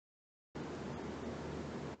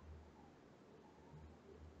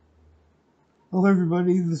Hello,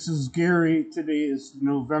 everybody. This is Gary. Today is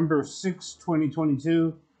November 6th,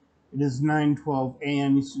 2022. It is 9:12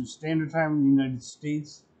 a.m. Eastern Standard Time in the United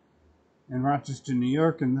States in Rochester, New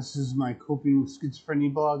York, and this is my Coping with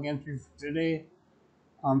Schizophrenia blog entry for today.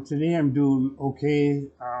 Today I'm doing okay.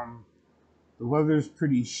 The weather's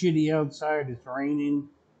pretty shitty outside. It's raining.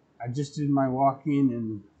 I just did my walking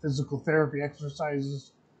and physical therapy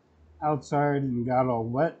exercises outside and got all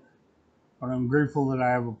wet. But I'm grateful that I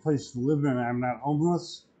have a place to live and I'm not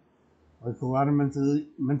homeless, like a lot of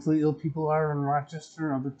mentally ill people are in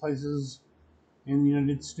Rochester and other places in the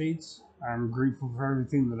United States. I'm grateful for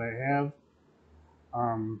everything that I have.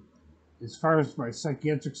 Um, as far as my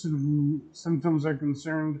psychiatric symptoms are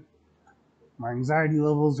concerned, my anxiety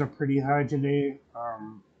levels are pretty high today.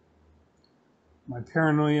 My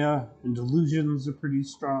paranoia and delusions are pretty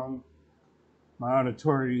strong. My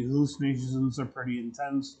auditory hallucinations are pretty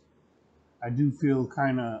intense. I do feel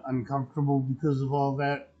kind of uncomfortable because of all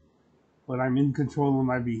that, but I'm in control of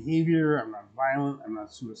my behavior. I'm not violent. I'm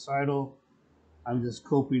not suicidal. I'm just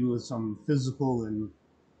coping with some physical and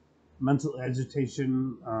mental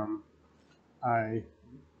agitation. I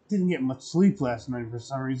didn't get much sleep last night for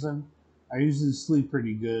some reason. I usually sleep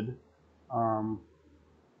pretty good. Um,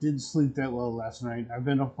 didn't sleep that well last night. I've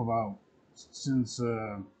been up about since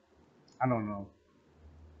I don't know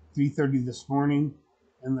 3:30 this morning,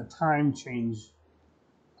 and the time change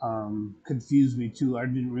confused me too. I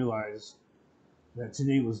didn't realize that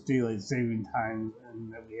today was daylight saving time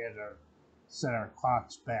and that we had to set our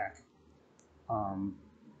clocks back um,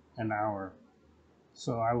 an hour.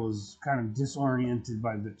 So I was kind of disoriented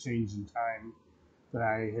by the change in time that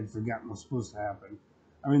I had forgotten was supposed to happen.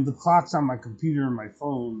 I mean, the clocks on my computer and my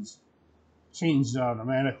phones changed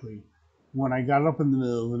automatically. When I got up in the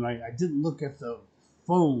middle of the night, I didn't look at the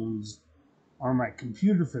phones or my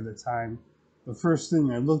computer for the time. The first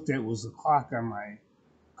thing I looked at was the clock on my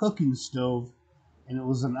cooking stove, and it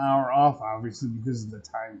was an hour off, obviously, because of the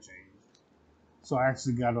time change. So I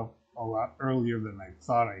actually got up a lot earlier than I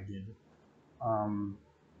thought I did. Um,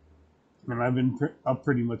 and I've been up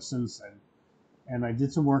pretty much since then. And I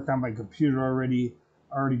did some work on my computer already.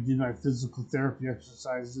 I already did my physical therapy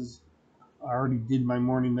exercises. I already did my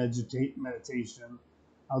morning meditation.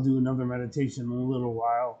 I'll do another meditation in a little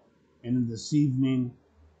while. And this evening,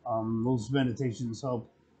 those meditations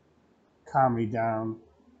help calm me down.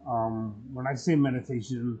 When I say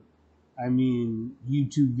meditation, I mean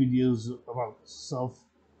YouTube videos about self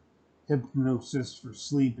hypnosis for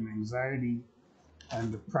sleep and anxiety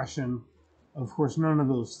and depression. Of course, none of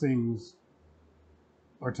those things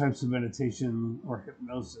or types of meditation or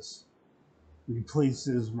hypnosis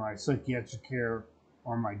replaces my psychiatric care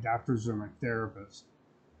or my doctors or my therapist.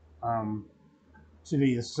 Um,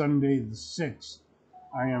 Today is Sunday the 6th.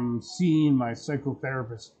 I am seeing my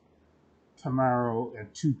psychotherapist tomorrow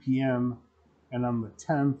at 2 p.m. And on the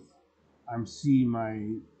 10th, I'm seeing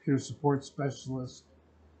my peer support specialist.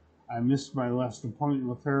 I missed my last appointment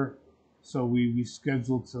with her, so we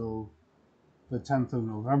rescheduled till the 10th of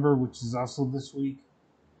November, which is also this week.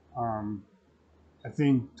 Um, I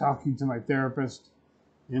think talking to my therapist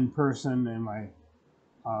in person and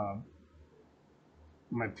uh,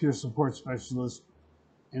 my peer support specialist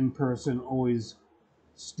in person always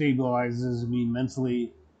stabilizes me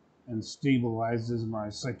mentally and stabilizes my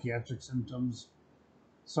psychiatric symptoms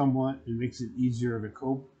somewhat. It makes it easier to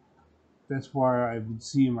cope. That's why I've been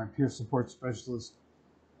seeing my peer support specialist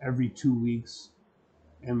every 2 weeks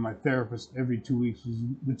and my therapist every 2 weeks,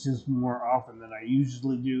 which is more often than I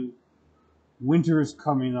usually do. Winter is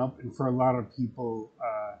coming up, and for a lot of people,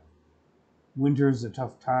 winter is a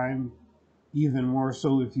tough time, even more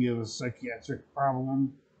so if you have a psychiatric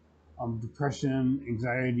problem. Depression,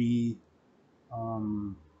 anxiety,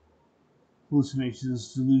 um,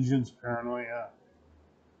 hallucinations, delusions, paranoia,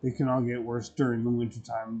 they can all get worse during the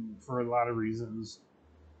wintertime for a lot of reasons.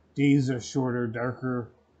 Days are shorter, darker,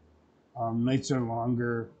 nights are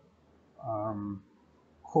longer. Um,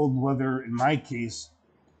 Cold weather, in my case,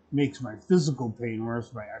 makes my physical pain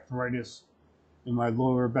worse, my arthritis in my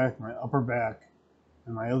lower back, my upper back,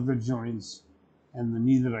 and my other joints, and the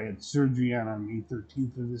knee that I had surgery on May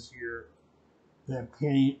 13th of this year. That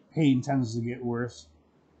pain tends to get worse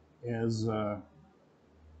as the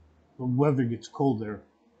weather gets colder.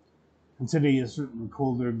 And today is certainly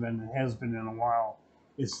colder than it has been in a while.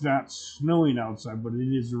 It's not snowing outside, but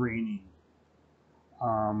it is raining.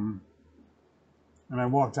 Um, and I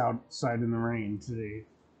walked outside in the rain today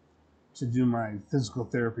to do my physical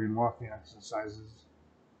therapy and walking exercises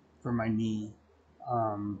for my knee.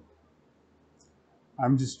 Um,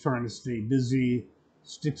 I'm just trying to stay busy,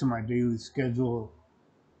 stick to my daily schedule,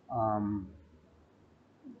 um,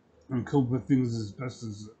 and cope with things as best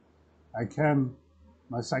as I can.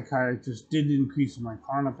 My psychiatrist did increase my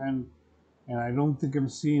Klonopin, and I don't think I'm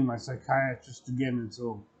seeing my psychiatrist again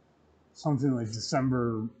until something like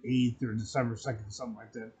December 8th or December 2nd, something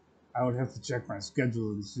like that. I would have to check my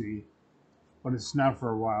schedule and see, but it's not for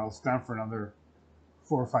a while. It's not for another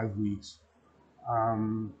 4 or 5 weeks.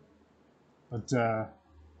 Um, but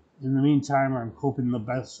in the meantime, I'm coping the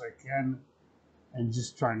best I can and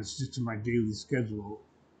just trying to stick to my daily schedule.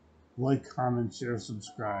 Like, comment, share,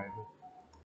 subscribe.